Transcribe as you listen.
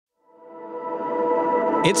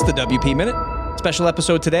It's the WP Minute. Special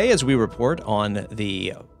episode today as we report on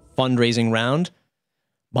the fundraising round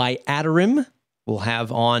by Atarim. We'll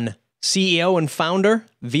have on CEO and founder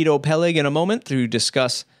Vito Peleg in a moment to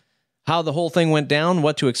discuss how the whole thing went down,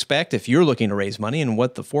 what to expect if you're looking to raise money, and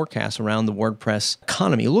what the forecast around the WordPress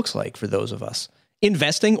economy looks like for those of us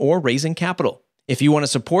investing or raising capital. If you want to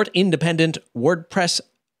support independent WordPress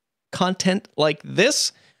content like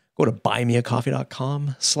this, go to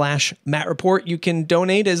buymeacoffee.com/MattReport. You can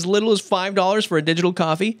donate as little as $5 for a digital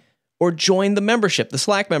coffee or join the membership, the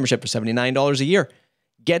Slack membership for $79 a year.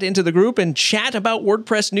 Get into the group and chat about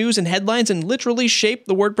WordPress news and headlines and literally shape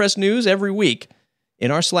the WordPress news every week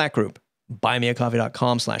in our Slack group,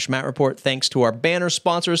 buymeacoffee.com/MattReport. Thanks to our banner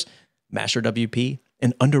sponsors, Master WP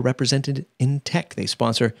and Underrepresented in Tech. They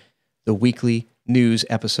sponsor the weekly news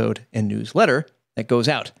episode and newsletter that goes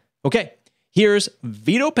out. Okay. Here's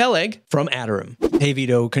Vito Peleg from Atarim. Hey,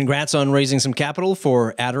 Vito, congrats on raising some capital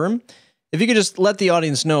for Atarim. If you could just let the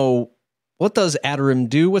audience know, what does Atarim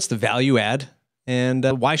do? What's the value add? And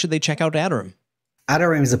why should they check out Atarim?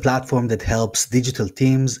 Atarim is a platform that helps digital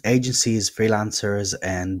teams, agencies, freelancers,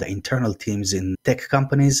 and internal teams in tech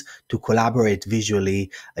companies to collaborate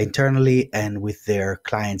visually, internally, and with their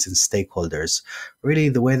clients and stakeholders. Really,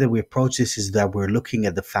 the way that we approach this is that we're looking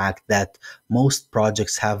at the fact that most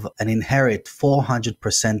projects have an inherent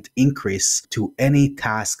 400% increase to any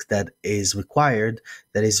task that is required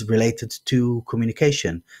that is related to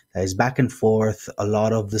communication. That is back and forth, a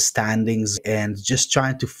lot of the standings, and just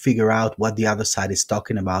trying to figure out what the other side is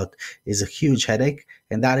talking about is a huge headache.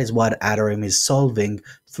 And that is what Atarim is solving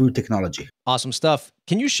through technology. Awesome stuff.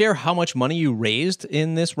 Can you share how much money you raised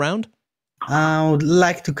in this round? I would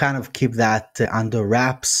like to kind of keep that under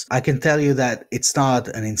wraps. I can tell you that it's not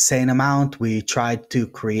an insane amount. We tried to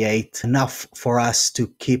create enough for us to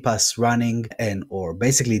keep us running or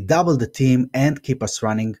basically double the team and keep us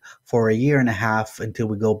running for a year and a half until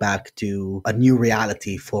we go back to a new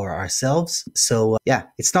reality for ourselves. So yeah,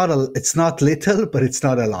 it's not little, but it's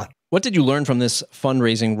not a lot. What did you learn from this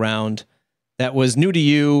fundraising round that was new to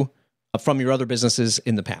you from your other businesses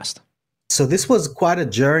in the past? So this was quite a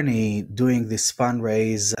journey doing this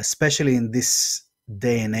fundraise, especially in this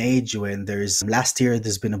day and age when last year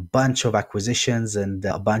there's been a bunch of acquisitions and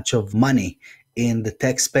a bunch of money in the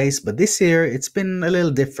tech space. But this year it's been a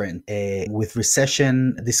little different with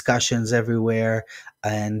recession discussions everywhere,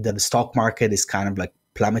 and the stock market is kind of like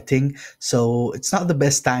plummeting. So it's not the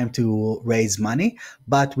best time to raise money,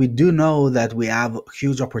 but we do know that we have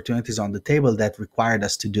huge opportunities on the table that required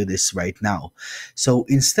us to do this right now. So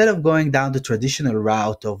instead of going down the traditional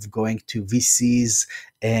route of going to VCs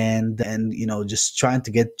and just trying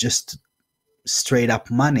to get just straight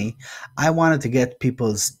up money, I wanted to get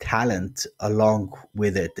people's talent along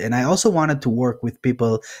with it. And I also wanted to work with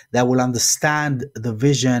people that will understand the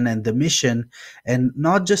vision and the mission and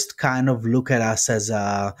not just kind of look at us as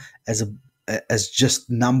just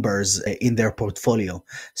numbers in their portfolio.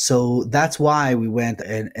 So that's why we went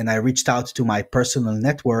and I reached out to my personal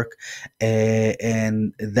network,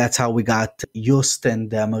 and that's how we got Just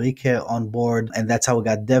and Marike on board, and that's how we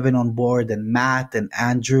got Devin on board, and Matt and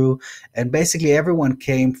Andrew, and basically everyone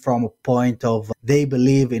came from a point of they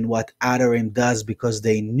believe in what Atarim does because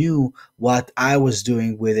they knew what I was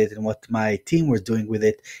doing with it and what my team was doing with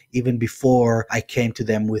it even before I came to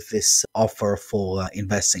them with this offer for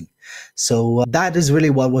investing. So that is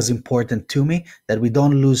really what was important to me, that we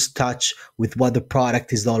don't lose touch with what the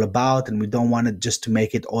product is all about, and we don't want it just to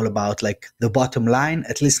make it all about like the bottom line,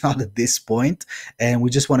 at least not at this point. And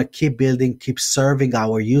we just want to keep building, keep serving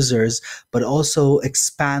our users, but also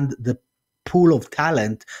expand the pool of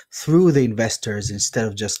talent through the investors instead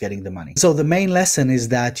of just getting the money. So the main lesson is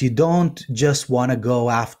that you don't just want to go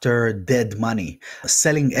after dead money.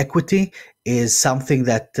 Selling equity is something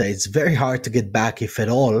that it's very hard to get back, if at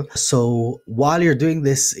all. So while you're doing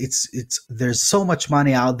this, there's so much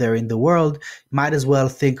money out there in the world. Might as well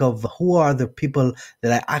think of who are the people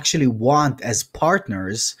that I actually want as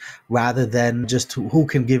partners rather than just who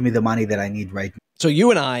can give me the money that I need right now. So you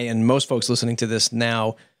and I and most folks listening to this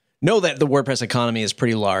now know that the WordPress economy is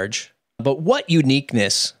pretty large, but what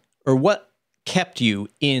uniqueness or what kept you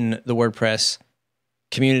in the WordPress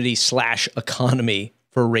community/economy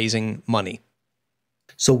for raising money?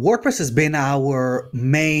 So WordPress has been our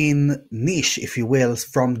main niche, if you will,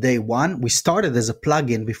 from day one. We started as a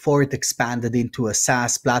plugin before it expanded into a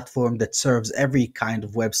SaaS platform that serves every kind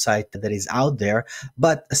of website that is out there.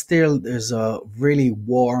 But still, there's a really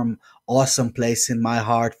warm awesome place in my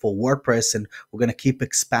heart for WordPress, and we're going to keep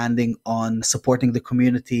expanding on supporting the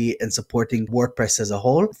community and supporting WordPress as a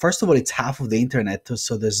whole. First of all, it's half of the internet,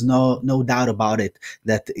 so there's no doubt about it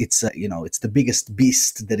that it's it's the biggest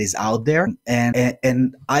beast that is out there.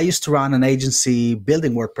 And I used to run an agency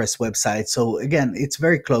building WordPress websites, so again, it's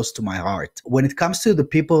very close to my heart. When it comes to the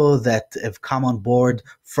people that have come on board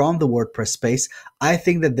from the WordPress space, I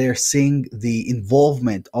think that they're seeing the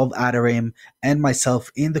involvement of Atarim and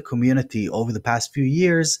myself in the community over the past few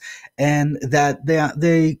years, and that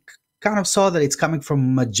they kind of saw that it's coming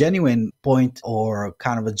from a genuine point or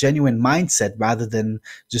kind of a genuine mindset rather than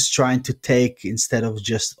just trying to take instead of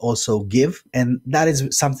just also give. And that is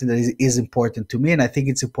something that is important to me. And I think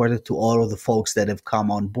it's important to all of the folks that have come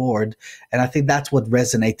on board. And I think that's what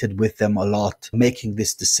resonated with them a lot, making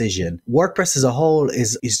this decision. WordPress as a whole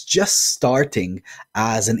is just starting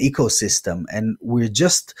as an ecosystem. And we're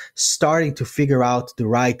just starting to figure out the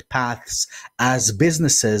right paths as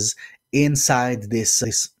businesses inside this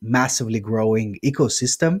massively growing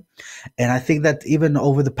ecosystem. And I think that even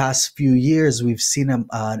over the past few years, we've seen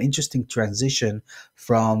an interesting transition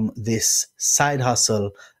from this side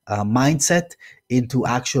hustle mindset into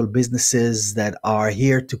actual businesses that are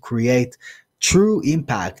here to create true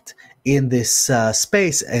impact in this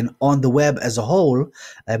space and on the web as a whole,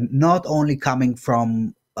 not only coming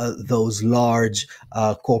from those large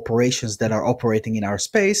corporations that are operating in our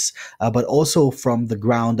space, but also from the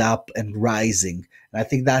ground up and rising. And I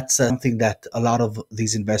think that's something that a lot of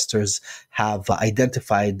these investors have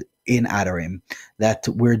identified in Atarim, that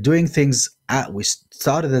we're doing things we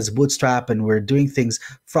started as bootstrap and we're doing things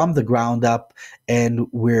from the ground up, and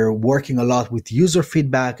we're working a lot with user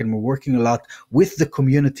feedback, and we're working a lot with the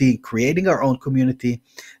community, creating our own community,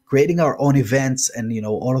 creating our own events, and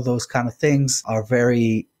all of those kind of things are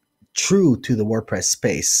very true to the WordPress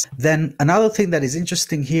space. Then another thing that is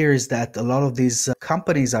interesting here is that a lot of these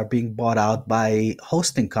companies are being bought out by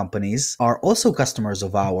hosting companies, are also customers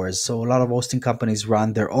of ours. So a lot of hosting companies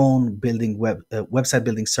run their own website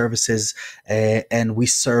building services, and we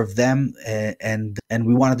serve them, and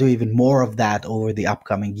we want to do even more of that over the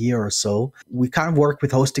upcoming year or so. We kind of work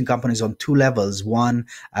with hosting companies on two levels: one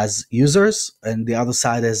as users, and the other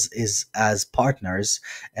side is as partners,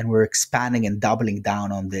 and we're expanding and doubling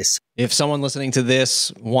down on this. If someone listening to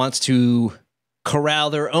this wants to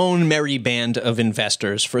corral their own merry band of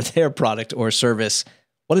investors for their product or service,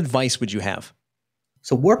 what advice would you have?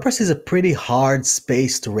 So WordPress is a pretty hard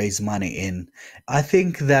space to raise money in. I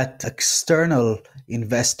think that external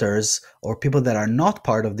investors or people that are not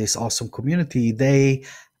part of this awesome community, they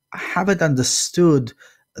haven't understood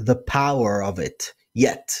the power of it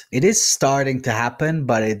yet. It is starting to happen,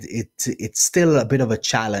 but it's still a bit of a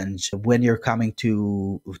challenge when you're coming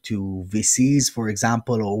to VCs, for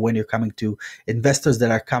example, or when you're coming to investors that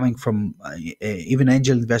are coming from even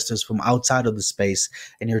angel investors from outside of the space,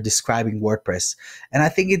 and you're describing WordPress. And I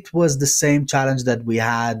think it was the same challenge that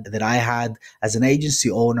I had as an agency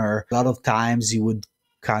owner. A lot of times you would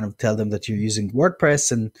kind of tell them that you're using WordPress,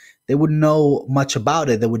 and they wouldn't know much about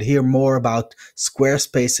it. They would hear more about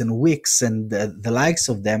Squarespace and Wix and the likes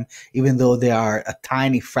of them, even though they are a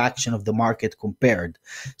tiny fraction of the market compared.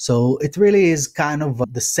 So it really is kind of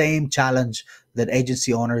the same challenge that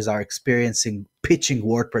agency owners are experiencing pitching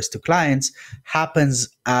WordPress to clients happens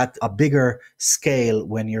at a bigger scale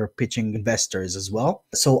when you're pitching investors as well.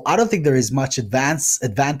 So I don't think there is much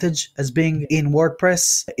advantage as being in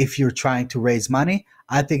WordPress if you're trying to raise money.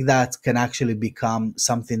 I think that can actually become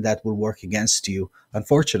something that will work against you,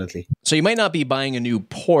 unfortunately. So you might not be buying a new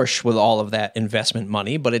Porsche with all of that investment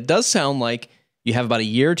money, but it does sound like you have about a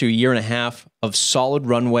year to a year and a half of solid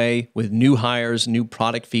runway with new hires, new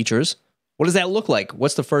product features. What does that look like?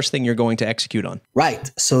 What's the first thing you're going to execute on?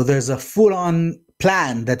 Right. So there's a full-on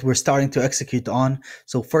plan that we're starting to execute on.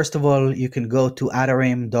 So first of all, you can go to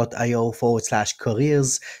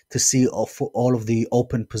atarim.io/careers to see all of the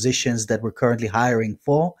open positions that we're currently hiring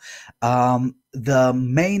for. The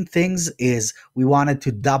main things is we wanted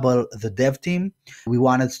to double the dev team. We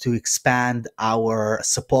wanted to expand our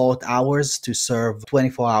support hours to serve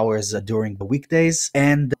 24 hours during the weekdays.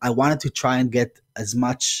 And I wanted to try and get as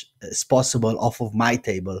much as possible off of my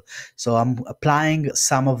table. So I'm applying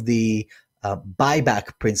some of the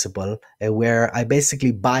buyback principle, where I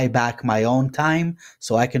basically buy back my own time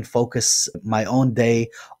so I can focus my own day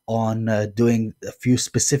on doing a few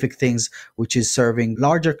specific things, which is serving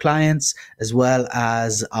larger clients as well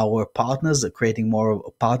as our partners, creating more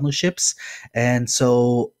partnerships. And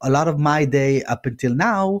so a lot of my day up until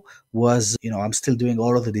now was, I'm still doing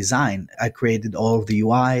all of the design. I created all of the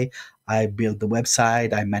UI. I build the website,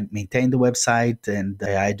 I maintain the website, and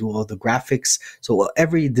I do all the graphics. So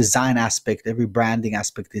every design aspect, every branding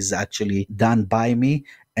aspect is actually done by me.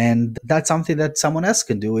 And that's something that someone else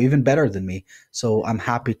can do even better than me. So I'm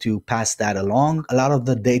happy to pass that along. A lot of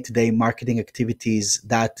the day-to-day marketing activities,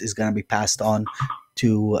 that is going to be passed on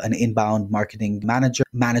to an inbound marketing manager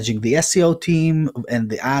managing the SEO team and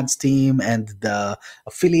the ads team and the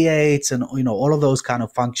affiliates and all of those kind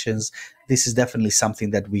of functions. This is definitely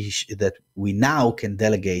something that we now can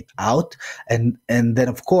delegate out, and then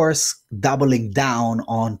of course doubling down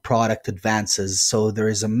on product advances. So there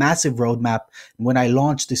is a massive roadmap. When I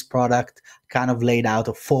launched this product, kind of laid out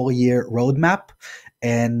a 4-year roadmap,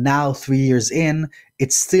 and now 3 years in,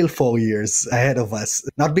 it's still 4 years ahead of us.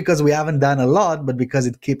 Not because we haven't done a lot, but because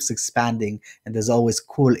it keeps expanding and there's always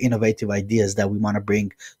cool, innovative ideas that we want to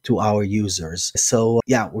bring to our users. So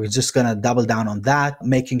yeah, we're just going to double down on that,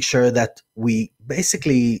 making sure that we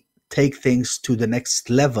basically take things to the next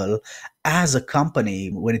level as a company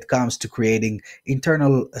when it comes to creating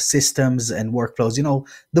internal systems and workflows.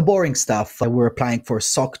 The boring stuff. We're applying for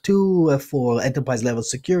SOC 2 for enterprise level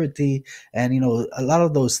security, and a lot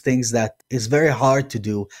of those things that is very hard to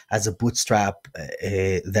do as a bootstrap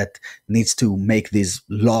that needs to make these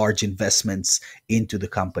large investments into the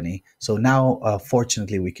company. So now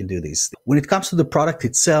fortunately we can do this. When it comes to the product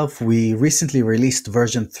itself, we recently released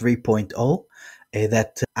version 3.0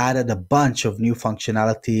 that added a bunch of new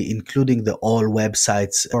functionality, including the all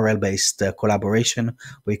websites URL-based collaboration,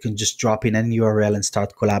 where you can just drop in any URL and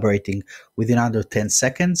start collaborating within under 10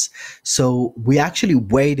 seconds. So we actually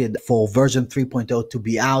waited for version 3.0 to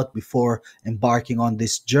be out before embarking on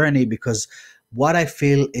this journey, because what I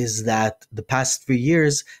feel is that the past 3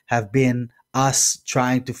 years have been us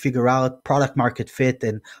trying to figure out product market fit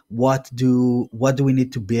and what do we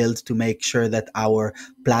need to build to make sure that our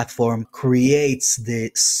platform creates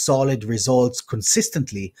the solid results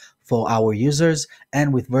consistently for our users.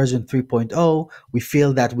 And with version 3.0, we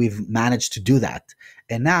feel that we've managed to do that.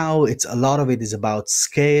 And now a lot of it is about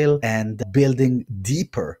scale and building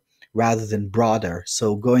deeper rather than broader.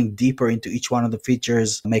 So going deeper into each one of the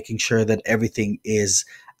features, making sure that everything is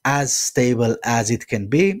as stable as it can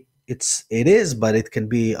be. It is, but it can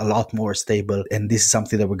be a lot more stable. And this is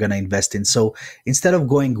something that we're going to invest in. So instead of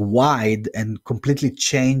going wide and completely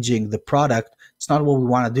changing the product, it's not what we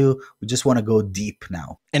want to do. We just want to go deep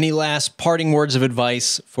now. Any last parting words of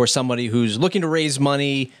advice for somebody who's looking to raise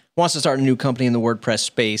money, wants to start a new company in the WordPress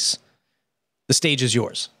space? The stage is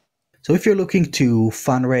yours. So if you're looking to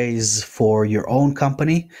fundraise for your own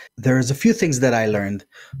company, there's a few things that I learned.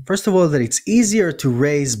 First of all, that it's easier to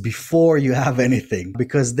raise before you have anything,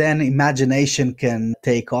 because then imagination can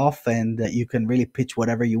take off and you can really pitch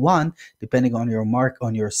whatever you want depending on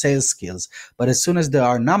your sales skills. But as soon as there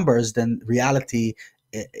are numbers, then reality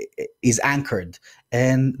is anchored.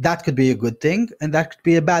 And that could be a good thing and that could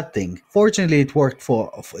be a bad thing. Fortunately, it worked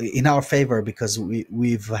in our favor, because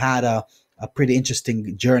we've had a pretty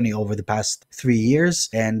interesting journey over the past 3 years.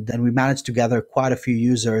 And then we managed to gather quite a few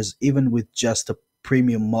users, even with just a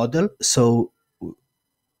premium model. So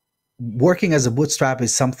working as a bootstrap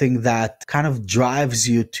is something that kind of drives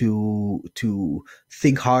you to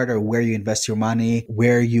think harder where you invest your money,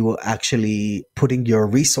 where you actually putting your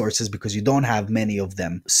resources, because you don't have many of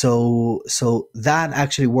them. So that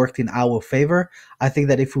actually worked in our favor. I think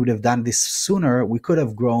that if we would have done this sooner, we could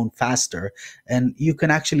have grown faster. And you can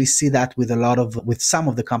actually see that with some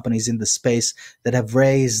of the companies in the space that have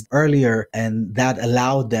raised earlier, and that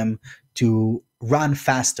allowed them to run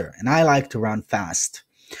faster. And I like to run fast.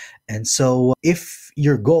 And so if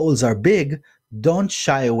your goals are big, don't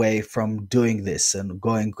shy away from doing this and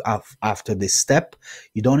going after this step.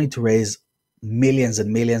 You don't need to raise millions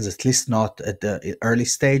and millions, at least not at the early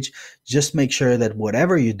stage. Just make sure that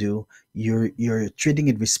whatever you do, you're treating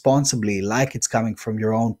it responsibly, like it's coming from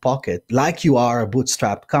your own pocket, like you are a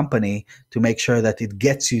bootstrap company, to make sure that it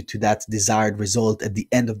gets you to that desired result at the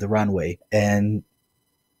end of the runway. And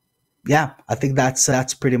yeah, I think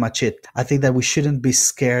that's pretty much it. I think that we shouldn't be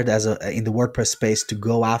scared in the WordPress space to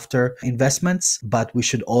go after investments, but we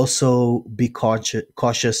should also be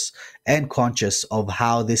cautious and conscious of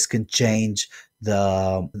how this can change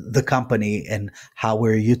the company and how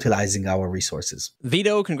we're utilizing our resources.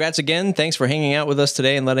 Vito, congrats again. Thanks for hanging out with us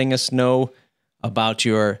today and letting us know about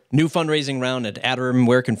your new fundraising round at Atarim.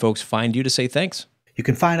 Where can folks find you to say thanks? You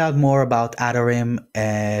can find out more about Atarim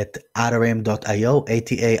at atarim.io,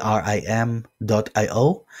 atarim.io,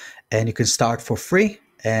 and you can start for free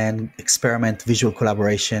and experiment visual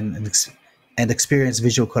collaboration and experience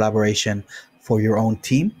visual collaboration for your own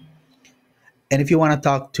team. And if you want to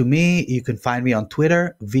talk to me, you can find me on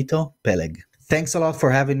Twitter, Vito Peleg. Thanks a lot for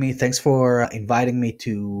having me. Thanks for inviting me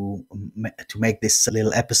to make this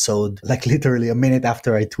little episode, like literally a minute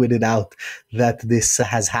after I tweeted out that this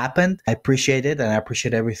has happened. I appreciate it, and I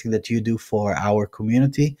appreciate everything that you do for our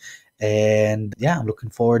community. And yeah, I'm looking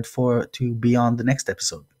forward to be on the next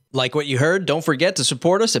episode. Like what you heard, don't forget to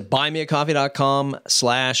support us at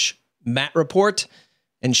buymeacoffee.com/MattReport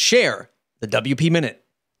and share the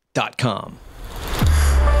WPMinute.com.